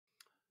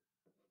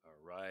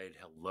right,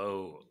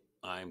 hello.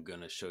 I'm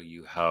going to show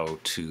you how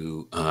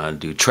to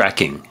do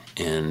tracking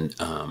and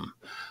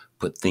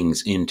put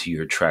things into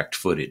your tracked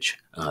footage.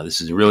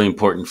 This is really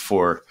important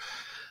for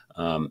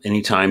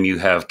anytime you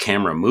have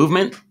camera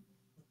movement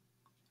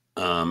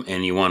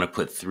and you want to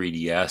put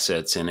 3D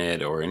assets in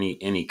it or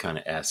any kind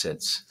of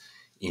assets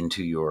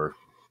into your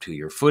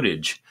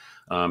footage.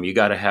 You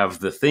got to have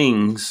the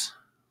things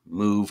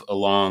move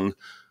along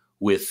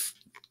with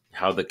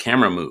how the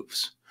camera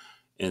moves.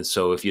 And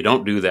so if you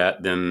don't do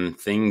that, then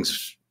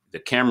the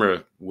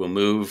camera will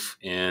move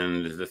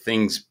and the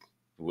things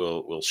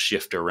will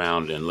shift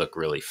around and look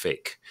really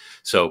fake.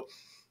 So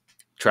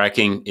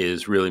tracking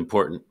is really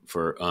important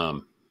for,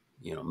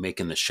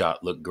 making the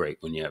shot look great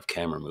when you have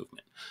camera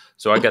movement.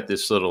 So I got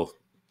this little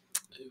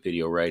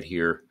video right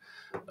here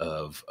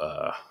of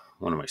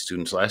one of my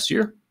students last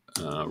year,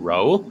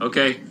 Raul.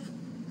 Okay,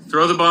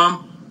 throw the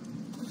bomb.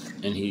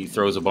 And he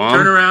throws a bomb.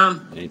 Turn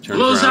around. And he turns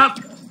blows around,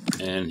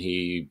 up. and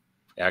he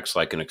acts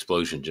like an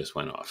explosion just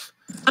went off.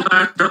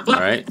 All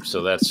right,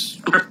 so that's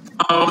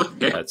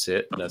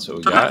it. That's what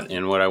we got.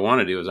 And what I want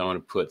to do is I want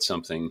to put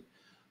something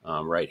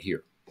right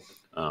here.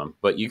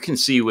 But you can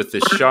see with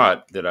this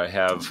shot that I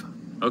have.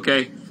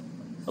 Okay,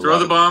 throw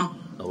the bomb.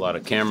 A lot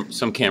of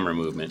some camera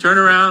movement. Turn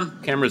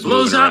around. Camera's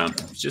blows moving up. around.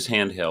 It's just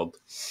handheld.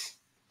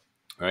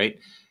 All right,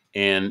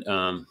 and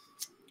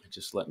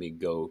just let me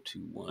go to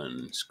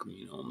one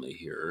screen only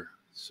here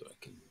so I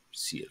can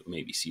see it.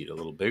 Maybe see it a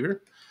little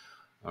bigger.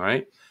 All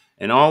right,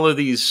 and all of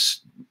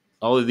these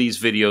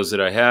videos that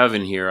I have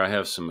in here, I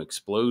have some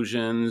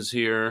explosions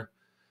here.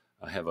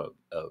 I have a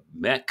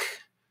mech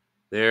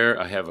there.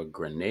 I have a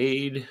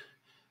grenade.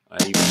 I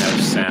even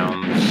have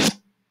sounds,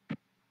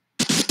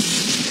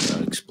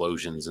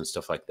 explosions and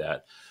stuff like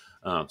that.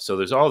 So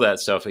there's all that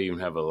stuff. I even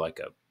have like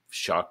a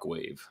shock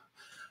wave.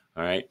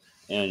 All right,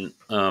 and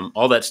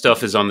all that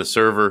stuff is on the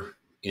server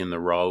in the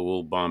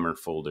Raul Bomber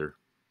folder.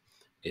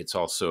 It's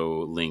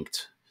also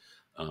linked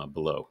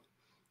below,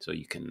 so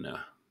you can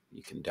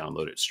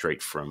download it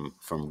straight from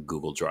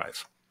Google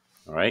Drive.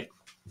 All right.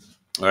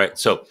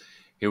 So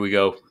here we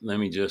go. Let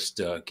me just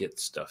get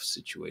stuff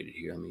situated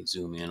here. Let me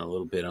zoom in a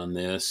little bit on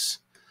this.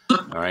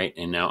 All right,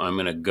 and now I'm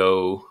going to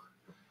go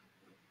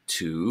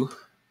to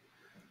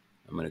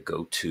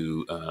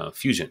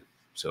Fusion.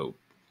 So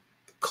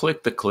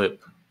click the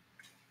clip,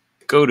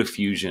 go to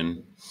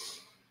Fusion.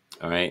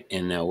 All right,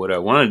 and now what I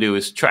want to do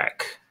is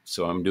track.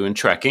 So I'm doing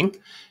tracking,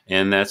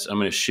 and I'm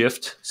going to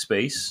shift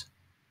space.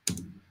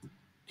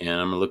 And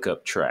I'm going to look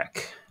up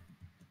track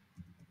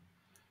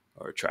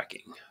or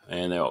tracking.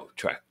 And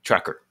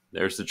tracker.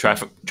 There's the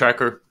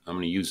tracker. I'm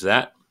going to use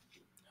that.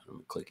 I'm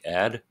going to click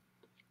add.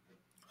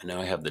 And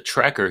now I have the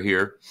tracker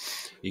here.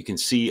 You can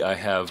see I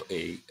have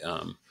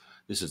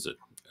this is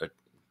a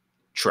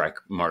track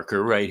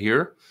marker right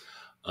here.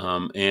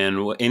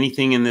 And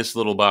anything in this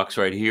little box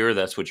right here,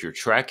 that's what you're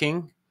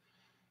tracking.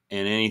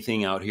 And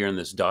anything out here in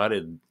this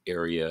dotted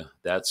area,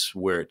 that's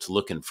where it's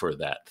looking for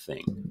that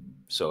thing.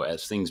 So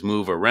as things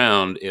move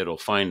around, it'll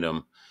find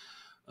them.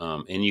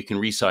 And you can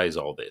resize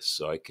all this.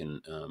 So I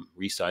can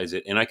resize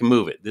it and I can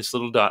move it. This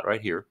little dot right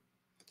here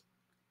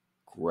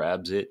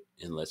grabs it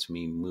and lets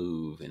me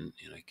move. And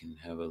I can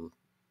have a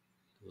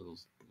little,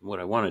 what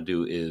I want to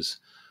do is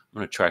I'm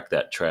going to track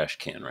that trash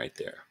can right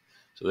there.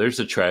 So there's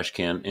the trash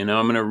can. And now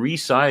I'm going to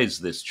resize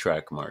this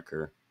track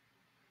marker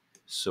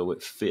so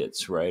it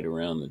fits right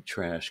around the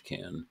trash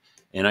can.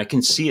 And I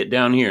can see it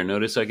down here.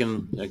 Notice I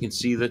can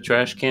see the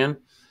trash can.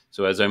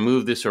 So as I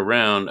move this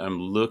around, I'm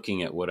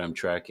looking at what I'm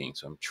tracking.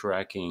 So I'm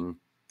tracking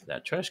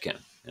that trash can.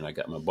 And I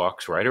got my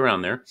box right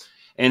around there.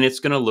 And it's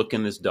going to look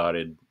in this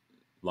dotted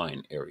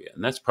line area.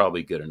 And that's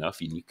probably good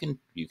enough. And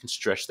you can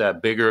stretch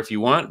that bigger if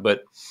you want,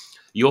 but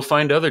you'll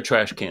find other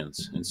trash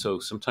cans. And so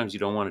sometimes you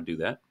don't want to do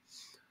that.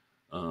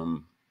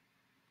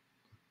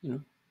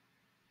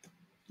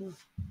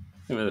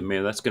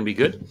 Maybe that's going to be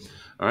good.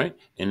 All right.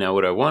 And now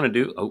what I want to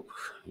do,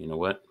 you know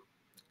what?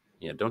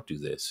 Yeah, don't do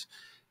this.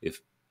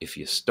 If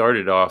you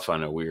started off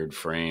on a weird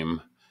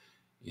frame,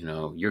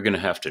 you're going to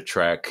have to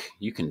track.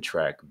 You can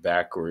track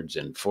backwards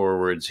and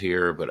forwards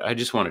here, but I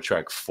just want to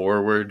track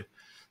forward.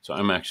 So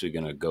I'm actually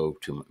going to go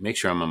to make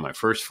sure I'm on my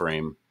first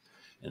frame.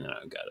 And then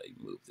I've got to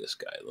move this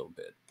guy a little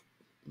bit.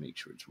 Make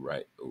sure it's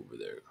right over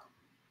there.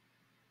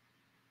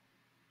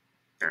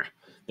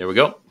 There we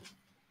go.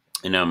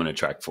 And now I'm going to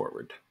track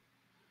forward.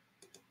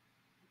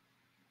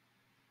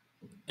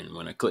 And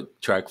when I click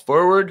track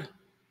forward,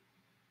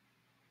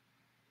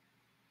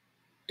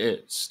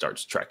 it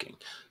starts tracking.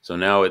 So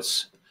now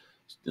it's,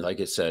 like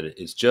I said,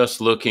 it's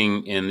just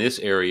looking in this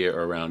area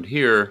around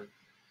here,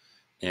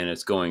 and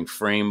it's going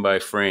frame by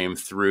frame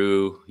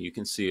through, you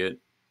can see it,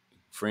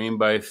 frame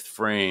by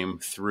frame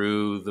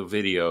through the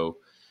video,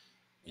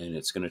 and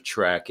it's going to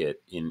track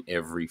it in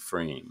every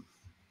frame.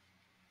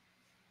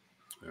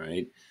 All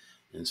right.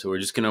 And so we're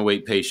just going to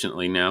wait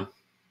patiently now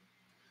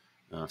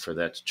for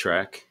that to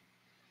track.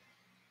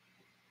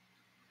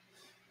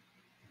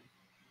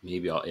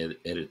 Maybe I'll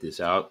edit this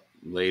out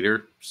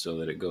later so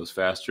that it goes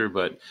faster.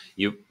 But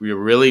you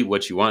really,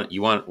 what you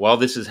want while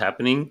this is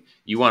happening,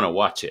 you want to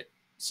watch it.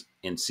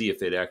 and see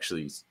if it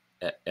actually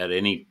at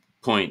any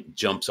point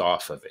jumps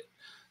off of it.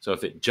 So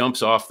if it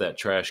jumps off that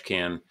trash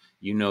can,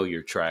 you know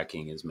your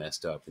tracking is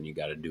messed up and you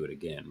got to do it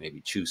again.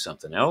 Maybe choose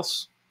something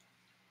else,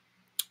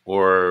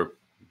 or,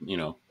 you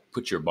know,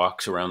 put your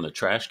box around the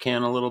trash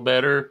can a little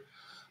better.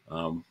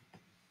 Um,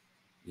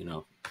 you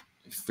know,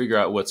 figure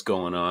out what's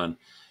going on,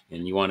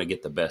 and you want to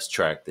get the best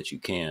track that you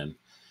can.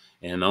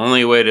 And the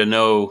only way to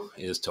know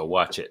is to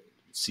watch it,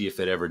 see if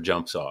it ever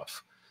jumps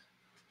off.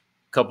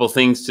 A couple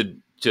things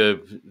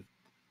to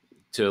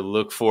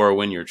look for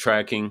when you're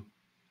tracking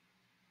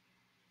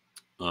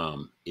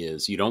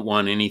is you don't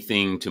want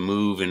anything to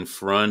move in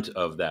front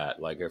of that.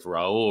 Like if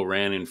Raul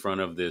ran in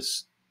front of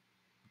this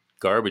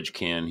garbage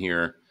can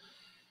here,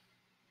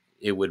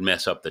 it would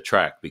mess up the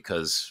track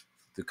because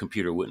the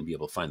computer wouldn't be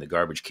able to find the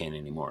garbage can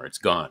anymore. It's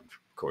gone,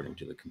 according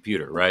to the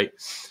computer, right?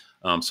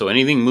 So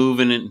anything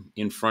moving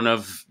in front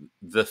of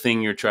the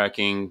thing you're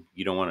tracking,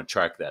 you don't want to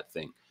track that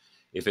thing.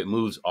 If it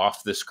moves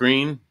off the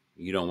screen,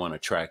 you don't want to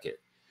track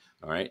it.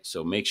 All right.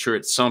 So make sure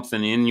it's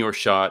something in your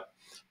shot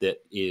that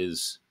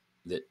is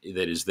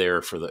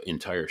there for the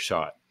entire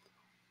shot.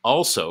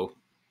 Also,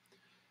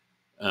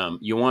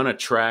 you want to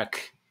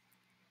track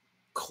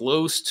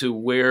close to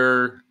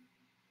where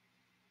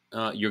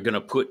you're going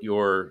to put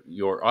your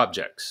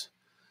objects.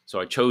 So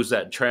I chose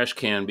that trash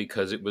can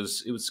because it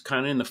was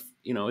kind of in the,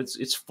 you know,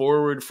 it's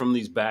forward from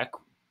these back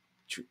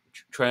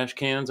trash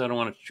cans. I don't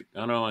want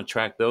to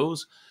track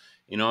those,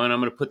 you know, and I'm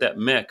going to put that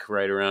mech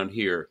right around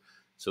here.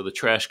 So the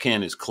trash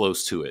can is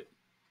close to it.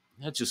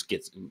 That just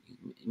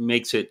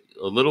makes it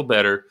a little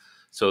better,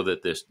 so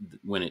that this,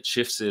 when it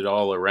shifts it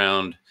all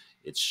around,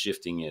 it's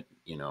shifting it,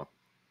 you know,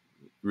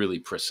 really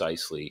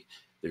precisely.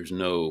 There's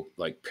no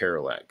like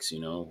parallax, you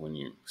know,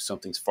 when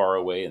something's far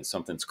away and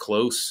something's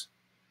close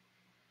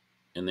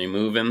and they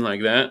move in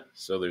like that.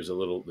 So there's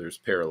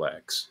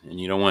parallax, and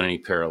you don't want any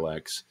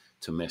parallax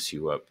to mess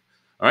you up.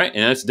 All right.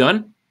 And that's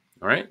done.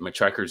 All right. My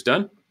tracker's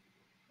done.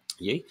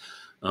 Yay.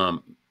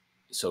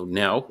 So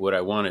now what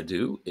I want to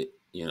do,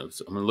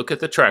 so I'm going to look at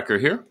the tracker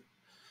here,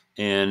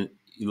 and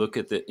you look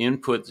at the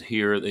input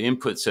here. The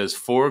input says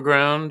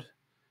foreground,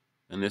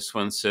 and this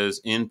one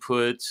says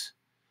input,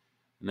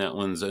 and that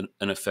one's an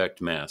effect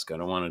mask. I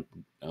don't want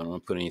to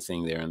put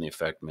anything there in the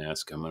effect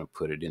mask. I'm going to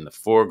put it in the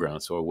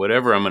foreground. So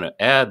whatever I'm going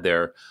to add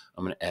there,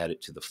 I'm going to add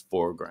it to the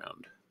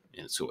foreground,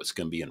 and so it's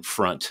going to be in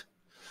front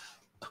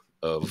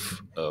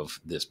of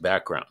this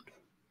background.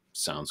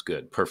 Sounds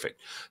good. Perfect.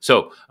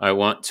 So I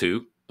want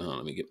to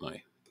let me get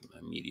my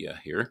media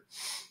here.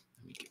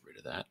 Let me get rid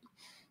of that.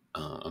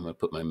 I'm going to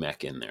put my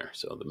mech in there.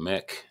 So the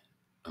mech,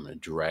 I'm going to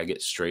drag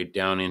it straight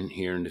down in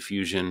here into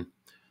Fusion.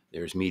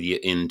 There's media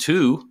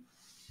into.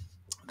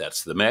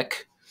 That's the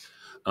mech.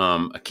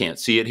 I can't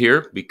see it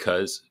here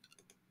because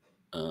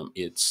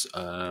it's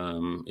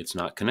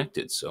not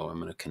connected. So I'm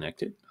going to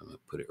connect it. I'm going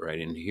to put it right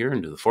into here,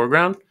 into the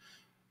foreground,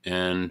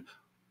 and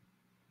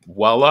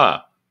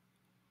voila,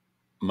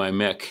 my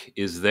mech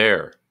is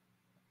there.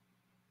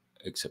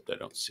 Except I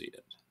don't see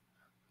it.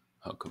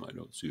 How come I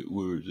don't see it?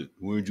 Where is it?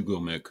 Where'd you go,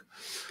 mech?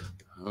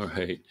 All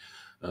right.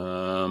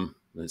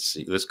 Let's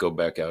see. Let's go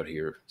back out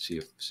here. See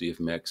if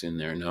mech's in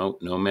there. No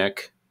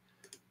mech.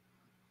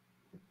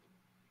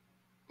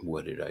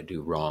 What did I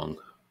do wrong?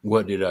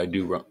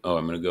 Oh,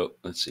 I'm gonna go.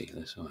 Let's see.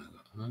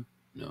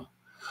 No.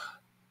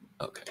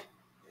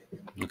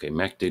 Okay.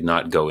 Mech did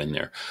not go in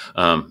there.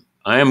 I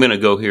am gonna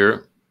go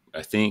here.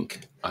 I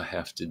think I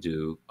have to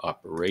do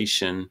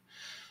operation.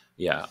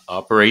 Yeah,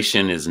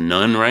 operation is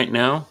none right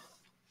now.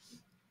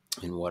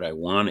 And what I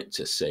want it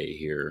to say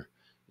here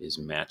is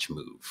match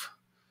move.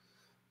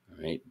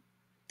 All right,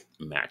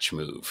 match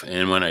move.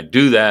 And when I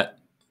do that,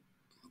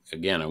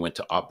 again, I went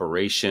to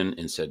operation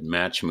and said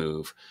match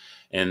move.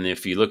 And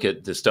if you look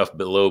at the stuff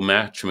below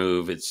match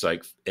move, it's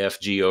like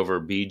FG over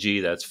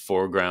BG. That's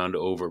foreground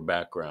over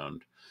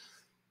background.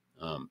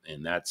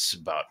 And that's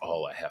about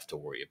all I have to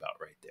worry about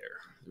right there.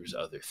 There's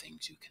other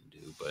things you can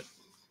do, but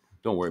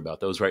don't worry about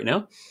those right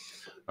now.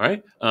 All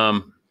right.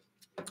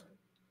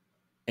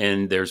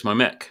 And there's my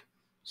mech.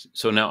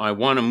 So now I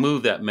want to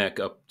move that mech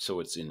up so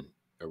it's in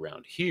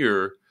around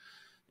here.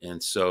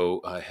 And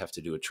so I have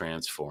to do a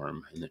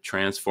transform. And the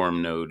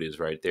transform node is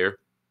right there.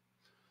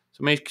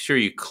 So make sure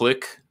you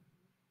click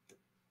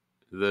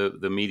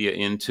the media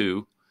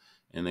into,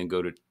 and then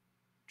go to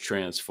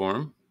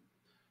transform.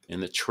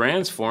 And the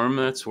transform,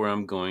 that's where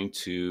I'm going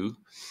to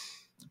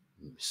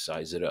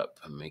size it up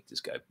and make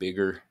this guy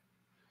bigger.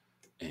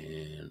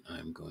 And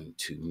I'm going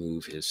to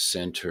move his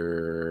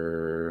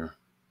center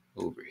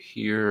over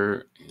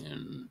here,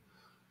 and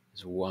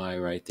his Y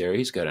right there.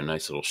 He's got a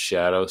nice little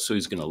shadow, so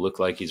he's going to look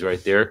like he's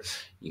right there.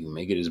 You can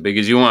make it as big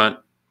as you want,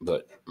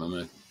 but I'm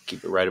going to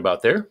keep it right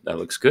about there. That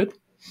looks good.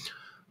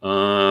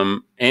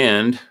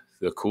 And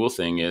the cool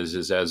thing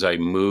is as I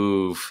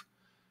move,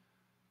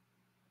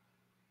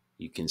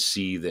 you can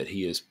see that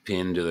he is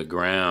pinned to the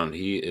ground.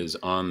 He is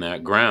on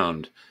that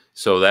ground.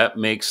 So that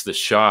makes the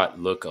shot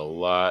look a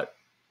lot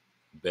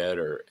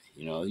better.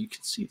 You know, you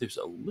can see there's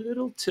a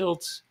little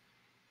tilt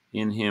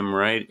in him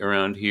right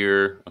around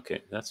here.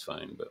 Okay, that's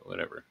fine, but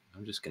whatever.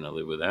 I'm just going to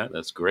live with that.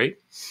 That's great.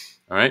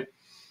 All right.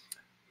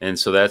 And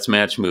so that's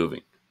match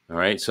moving. All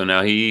right. So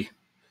now he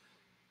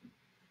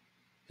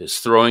is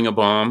throwing a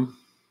bomb.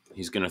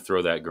 He's going to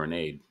throw that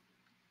grenade.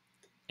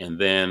 And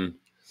then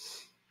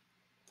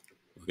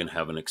we're going to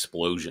have an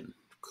explosion.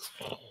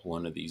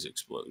 One of these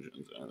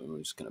explosions. I'm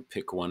just going to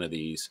pick one of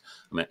these.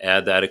 I'm going to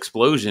add that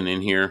explosion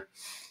in here.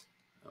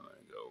 I'm going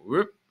to go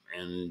whoop,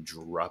 and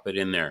drop it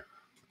in there.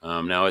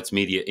 Now it's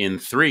media in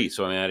 3.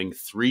 So I'm adding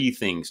 3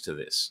 things to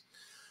this.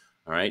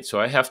 All right. So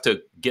I have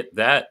to get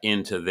that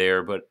into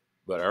there, but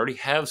I already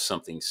have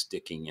something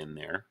sticking in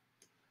there.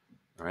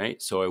 All right.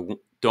 So I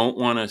don't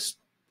want to,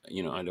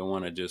 I don't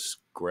want to just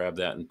grab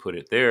that and put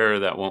it there.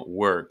 That won't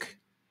work.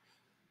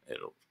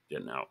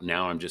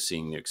 Now I'm just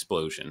seeing the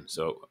explosion.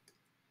 So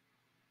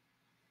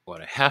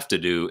what I have to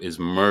do is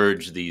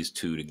merge these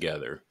two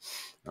together.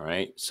 All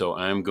right. So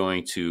I'm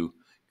going to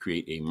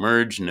create a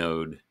merge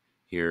node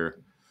here.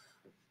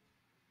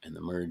 And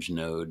the merge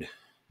node,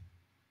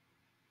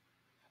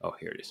 oh,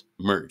 here it is.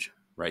 Merge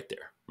right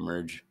there.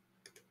 Merge.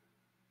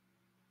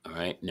 All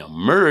right. Now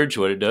merge,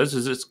 what it does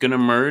is it's going to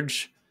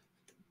merge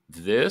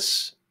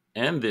this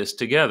and this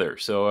together.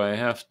 So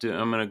I'm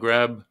going to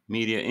grab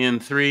media in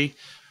 3.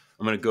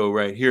 I'm going to go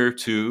right here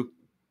to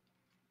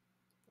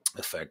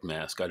effect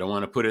mask. I don't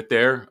want to put it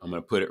there. I'm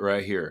going to put it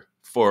right here,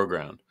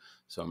 foreground.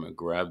 So I'm going to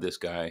grab this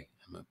guy.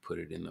 I'm going to put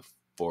it in the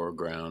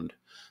foreground.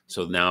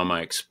 So now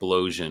my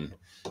explosion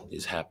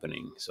is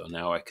happening. So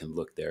now I can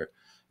look there.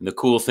 And the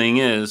cool thing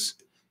is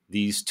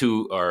these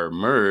two are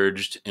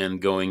merged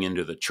and going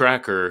into the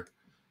tracker.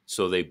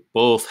 So they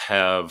both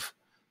have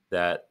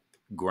that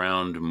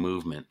ground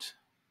movement.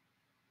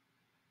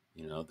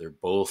 They're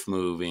both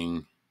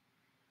moving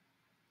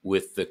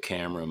with the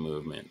camera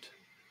movement.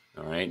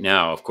 All right.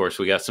 Now, of course,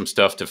 we got some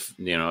stuff to,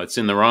 it's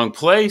in the wrong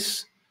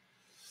place.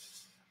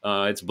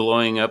 It's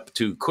blowing up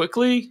too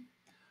quickly.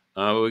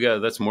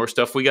 That's more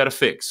stuff we got to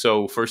fix.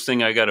 So first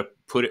thing, I got to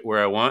put it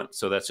where I want.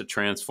 So that's a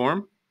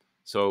transform.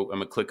 So I'm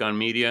going to click on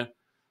media.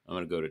 I'm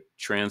going to go to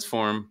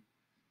transform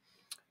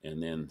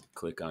and then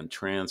click on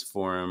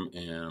transform.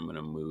 And I'm going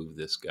to move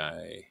this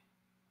guy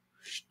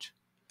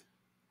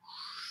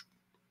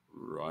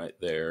right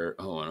there.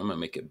 Oh, and I'm going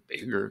to make it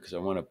bigger because I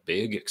want a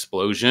big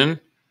explosion.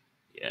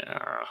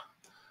 Yeah.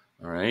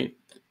 All right.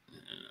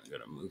 I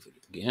got to move it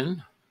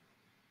again.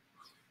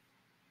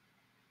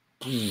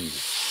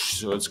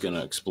 So it's going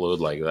to explode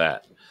like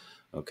that.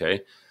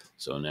 Okay.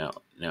 So now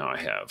I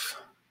have.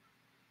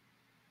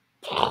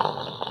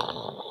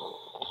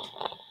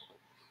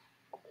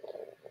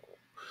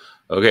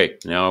 Okay.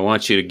 Now I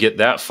want you to get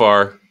that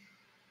far.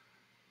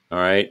 All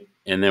right.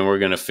 And then we're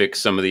going to fix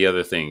some of the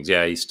other things.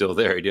 Yeah, he's still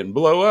there. He didn't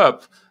blow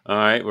up. All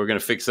right. We're going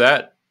to fix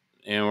that.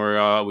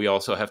 And we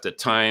also have to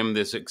time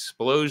this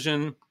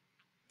explosion.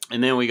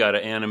 And then we got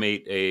to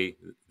animate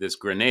this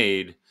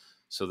grenade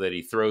so that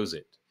he throws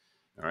it.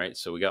 All right.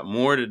 So we got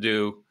more to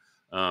do.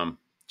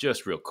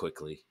 Just real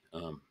quickly.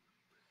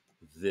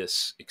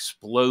 This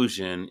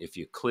explosion, if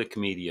you click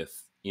media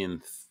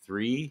in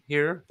 3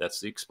 here, that's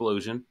the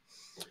explosion.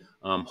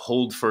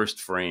 Hold first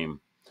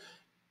frame.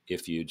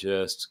 If you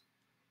just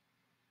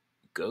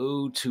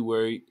go to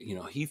where,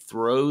 he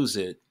throws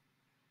it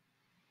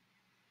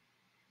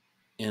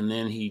and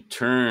then he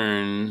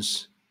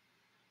turns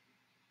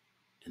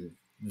and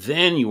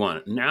then you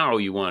want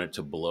it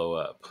to blow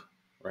up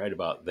right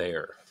about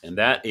there. And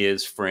that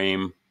is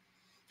frame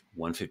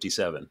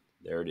 157.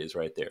 There it is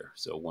right there.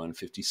 So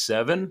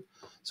 157.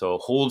 So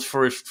hold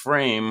first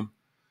frame.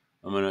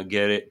 I'm going to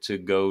get it to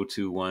go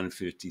to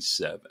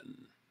 157.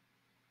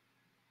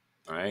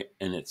 All right.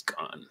 And it's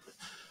gone.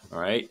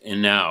 All right.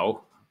 And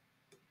now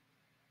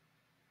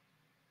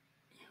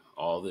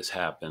all this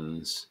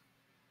happens.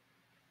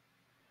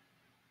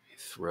 He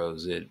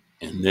throws it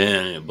and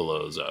then it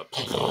blows up.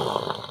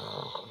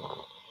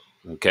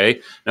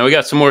 Okay. Now we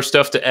got some more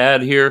stuff to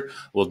add here.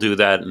 We'll do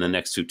that in the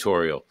next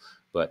tutorial.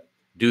 But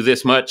do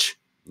this much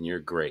and you're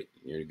great.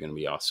 You're going to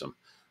be awesome.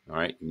 All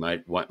right. You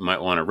might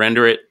want to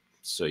render it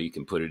so you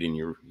can put it in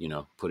your,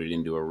 put it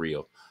into a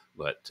reel.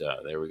 But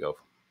there we go.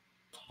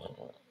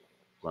 All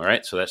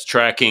right. So that's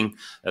tracking.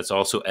 That's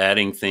also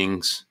adding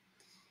things.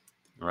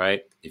 All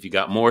right. If you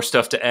got more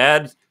stuff to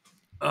add,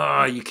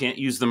 you can't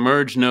use the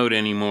merge node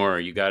anymore.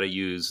 You got to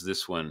use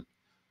this one,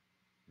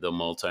 the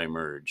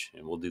multi-merge.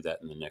 And we'll do that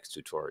in the next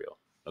tutorial.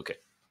 Okay.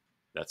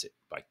 That's it.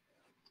 Bye.